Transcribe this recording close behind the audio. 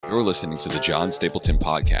You're listening to the John Stapleton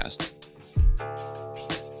Podcast.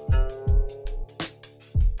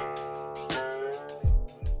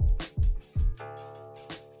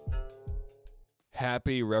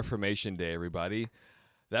 Happy Reformation Day, everybody.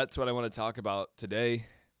 That's what I want to talk about today,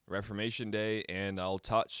 Reformation Day, and I'll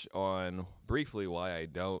touch on briefly why I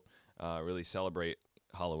don't really celebrate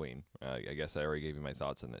Halloween. I guess I already gave you my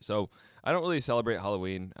thoughts on it. So I don't really celebrate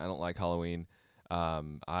Halloween. I don't like Halloween.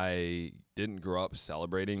 I didn't grow up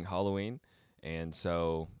celebrating Halloween, and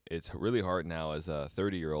so it's really hard now as a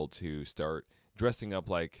 30-year-old to start dressing up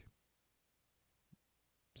like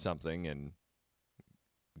something and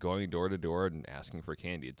going door to door and asking for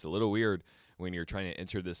candy. It's a little weird when you're trying to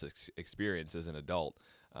enter this experience as an adult,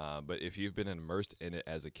 but if you've been immersed in it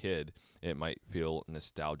as a kid, it might feel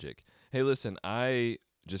nostalgic. Hey, listen, I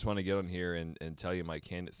just want to get on here and tell you my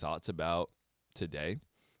candid thoughts about today.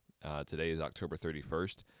 Today is October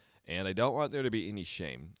 31st, and I don't want there to be any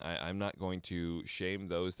shame. I'm not going to shame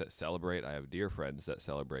those that celebrate. I have dear friends that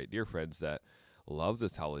celebrate, dear friends that love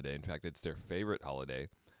this holiday. In fact, it's their favorite holiday.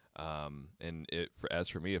 As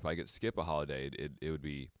for me, if I could skip a holiday, it would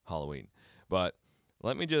be Halloween. But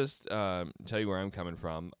let me just tell you where I'm coming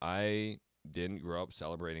from. I didn't grow up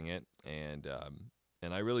celebrating it, and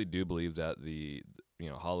I really do believe that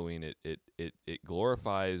Halloween it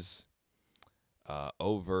glorifies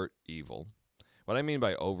overt evil. What I mean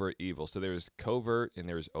by overt evil, so there's covert and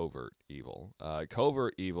there's overt evil.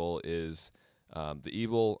 Covert evil is the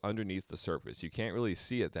evil underneath the surface. You can't really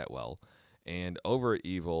see it that well. And overt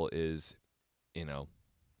evil is,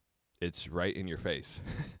 it's right in your face.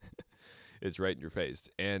 It's right in your face.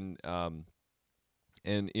 And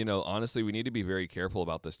honestly, we need to be very careful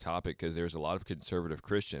about this topic because there's a lot of conservative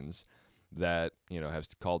Christians that, have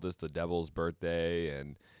called this the devil's birthday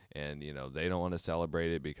and they don't want to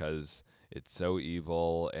celebrate it because it's so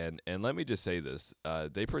evil. And let me just say this.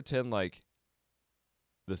 They pretend like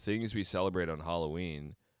the things we celebrate on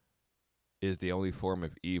Halloween is the only form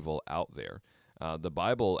of evil out there. The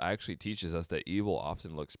Bible actually teaches us that evil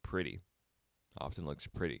often looks pretty.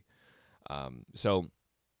 So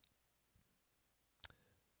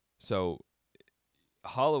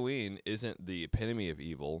Halloween isn't the epitome of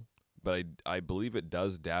evil, but I believe it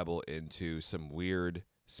does dabble into some weird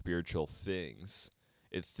spiritual things.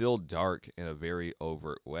 It's still dark in a very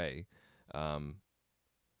overt way.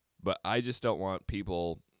 But I just don't want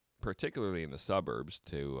people, particularly in the suburbs,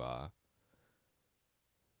 to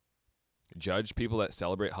judge people that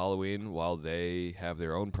celebrate Halloween while they have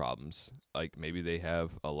their own problems. Like maybe they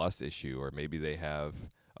have a lust issue or maybe they have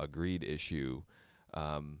a greed issue.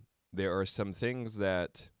 There are some things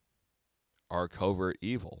that are covert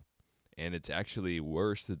evil, and it's actually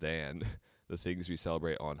worse than the things we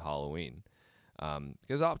celebrate on Halloween.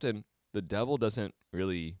 Because often the devil doesn't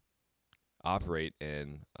really operate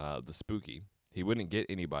in the spooky. He wouldn't get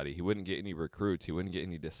anybody. He wouldn't get any recruits. He wouldn't get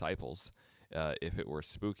any disciples if it were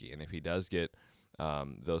spooky. And if he does get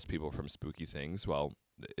those people from spooky things, well,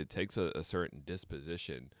 it takes a certain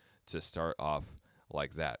disposition to start off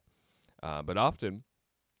like that. But often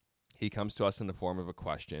he comes to us in the form of a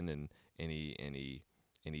question, and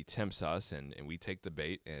he tempts us, and we take the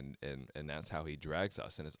bait, and that's how he drags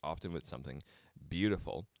us, and it's often with something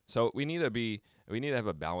beautiful. So we need to have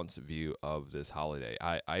a balanced view of this holiday.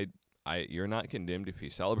 You're not condemned if you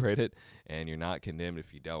celebrate it, and you're not condemned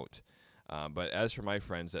if you don't. But as for my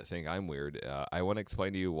friends that think I'm weird, I want to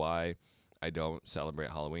explain to you why I don't celebrate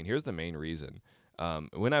Halloween. Here's the main reason.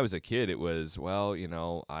 When I was a kid, it was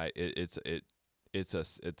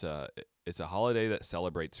it's a holiday that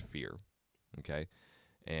celebrates fear. Okay,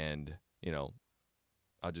 and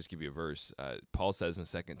I'll just give you a verse. Paul says in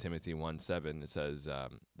 2 Timothy 1:7, it says,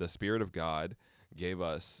 "The Spirit of God gave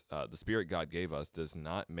us, the Spirit God gave us does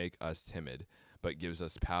not make us timid, but gives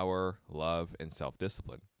us power, love, and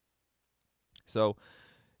self-discipline." So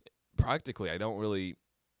practically, I don't really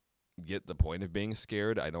get the point of being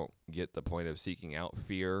scared. I don't get the point of seeking out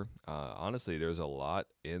fear. Honestly, there's a lot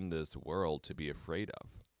in this world to be afraid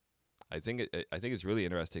of. I think it's really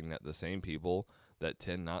interesting that the same people that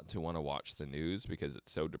tend not to want to watch the news because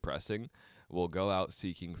it's so depressing will go out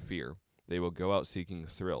seeking fear. They will go out seeking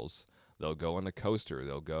thrills. They'll go on a coaster.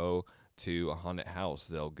 They'll go to a haunted house.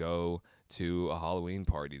 They'll go to a Halloween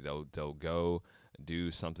party. They'll go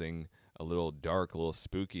do something a little dark, a little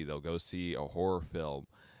spooky. They'll go see a horror film.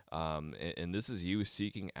 And this is you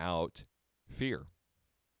seeking out fear.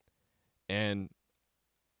 And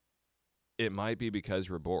it might be because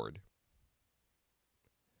you're bored.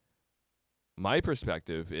 My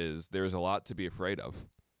perspective is there's a lot to be afraid of.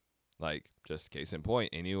 Like, just case in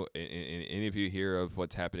point, any of you hear of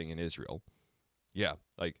what's happening in Israel? Yeah,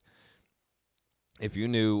 like if you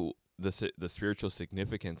knew the spiritual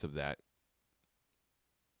significance of that,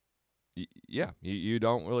 you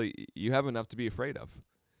don't really, you have enough to be afraid of.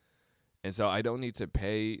 And so I don't need to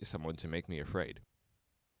pay someone to make me afraid.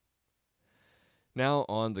 Now,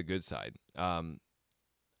 on the good side,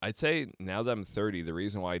 I'd say now that I'm 30, the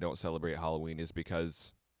reason why I don't celebrate Halloween is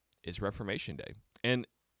because it's Reformation Day. And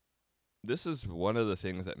this is one of the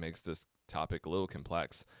things that makes this topic a little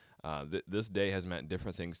complex. This day has meant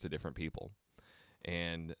different things to different people.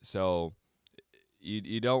 And so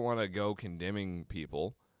you don't want to go condemning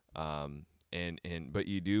people, but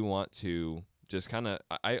you do want to just kind of,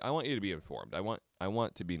 I want you to be informed. I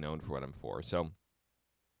want to be known for what I'm for. So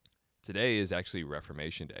today is actually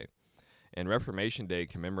Reformation Day. And Reformation Day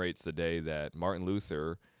commemorates the day that Martin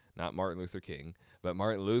Luther, not Martin Luther King, but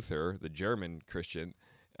Martin Luther, the German Christian,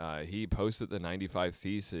 he posted the 95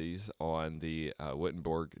 Theses on the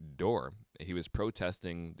Wittenberg door. He was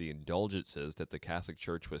protesting the indulgences that the Catholic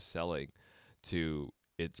Church was selling to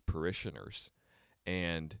its parishioners.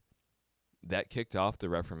 And that kicked off the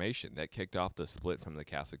Reformation. That kicked off the split from the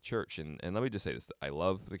Catholic Church. And let me just say this. I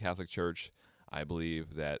love the Catholic Church. I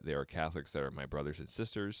believe that there are Catholics that are my brothers and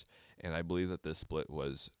sisters, and I believe that this split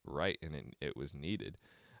was right and it was needed.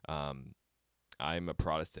 I'm a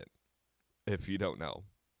Protestant, if you don't know.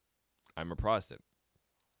 I'm a Protestant.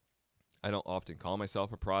 I don't often call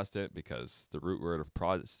myself a Protestant because the root word of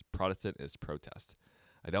Protestant is protest.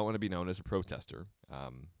 I don't want to be known as a protester.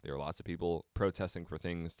 There are lots of people protesting for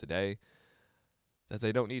things today that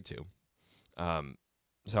they don't need to.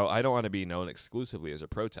 So I don't want to be known exclusively as a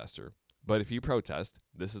protester. But if you protest,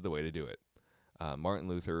 this is the way to do it. Martin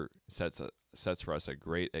Luther sets for us a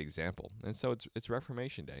great example. And so it's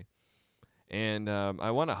Reformation Day. And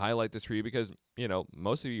I want to highlight this for you because,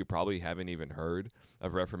 most of you probably haven't even heard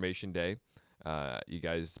of Reformation Day. You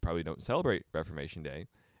guys probably don't celebrate Reformation Day.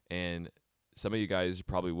 And some of you guys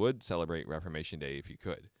probably would celebrate Reformation Day if you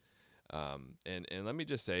could. And let me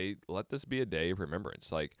just say, let this be a day of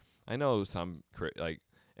remembrance. Like, I know some,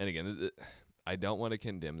 and again, I don't want to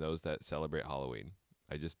condemn those that celebrate Halloween.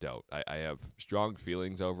 I just don't. I have strong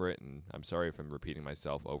feelings over it, and I'm sorry if I'm repeating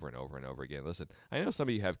myself over and over and over again. Listen, I know some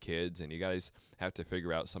of you have kids, and you guys have to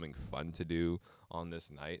figure out something fun to do on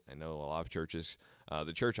this night. I know a lot of churches,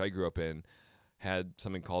 the church I grew up in, had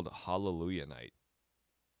something called Hallelujah Night.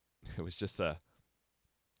 It was just a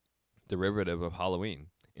derivative of Halloween.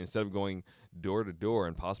 Instead of going door to door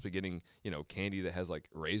and possibly getting, candy that has like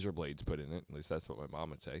razor blades put in it, at least that's what my mom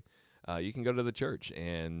would say, you can go to the church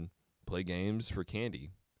and play games for candy,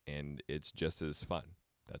 and it's just as fun.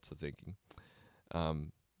 That's the thinking.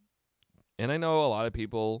 And I know a lot of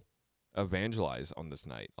people evangelize on this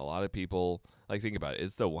night. A lot of people, think about it.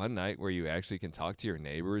 It's the one night where you actually can talk to your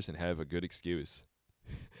neighbors and have a good excuse.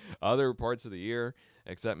 Other parts of the year,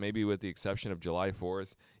 except maybe with the exception of July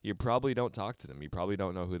 4th, you probably don't talk to them. You probably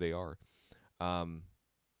don't know who they are.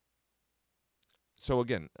 So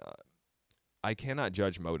again, I cannot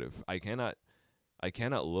judge motive. I cannot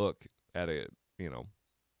look at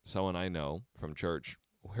someone I know from church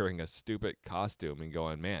wearing a stupid costume and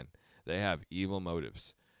going, man, they have evil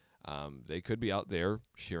motives. They could be out there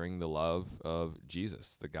sharing the love of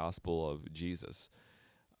Jesus, the gospel of Jesus.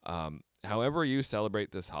 However you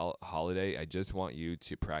celebrate this holiday, I just want you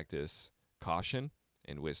to practice caution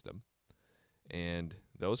and wisdom. And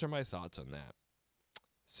those are my thoughts on that.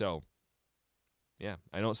 So, yeah,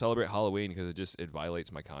 I don't celebrate Halloween because it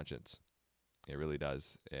violates my conscience. It really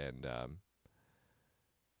does. And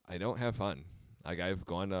I don't have fun. I've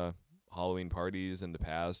gone to Halloween parties in the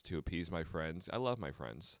past to appease my friends. I love my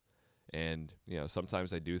friends. And,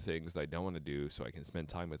 sometimes I do things that I don't want to do so I can spend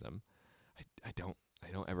time with them. I don't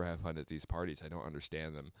ever have fun at these parties. I don't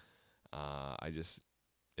understand them.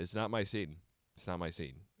 It's not my scene. It's not my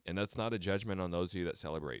scene. And that's not a judgment on those of you that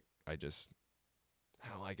celebrate. I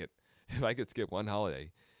don't like it. If I could skip one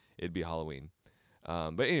holiday, it'd be Halloween.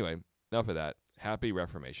 But anyway, enough of that. Happy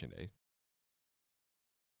Reformation Day.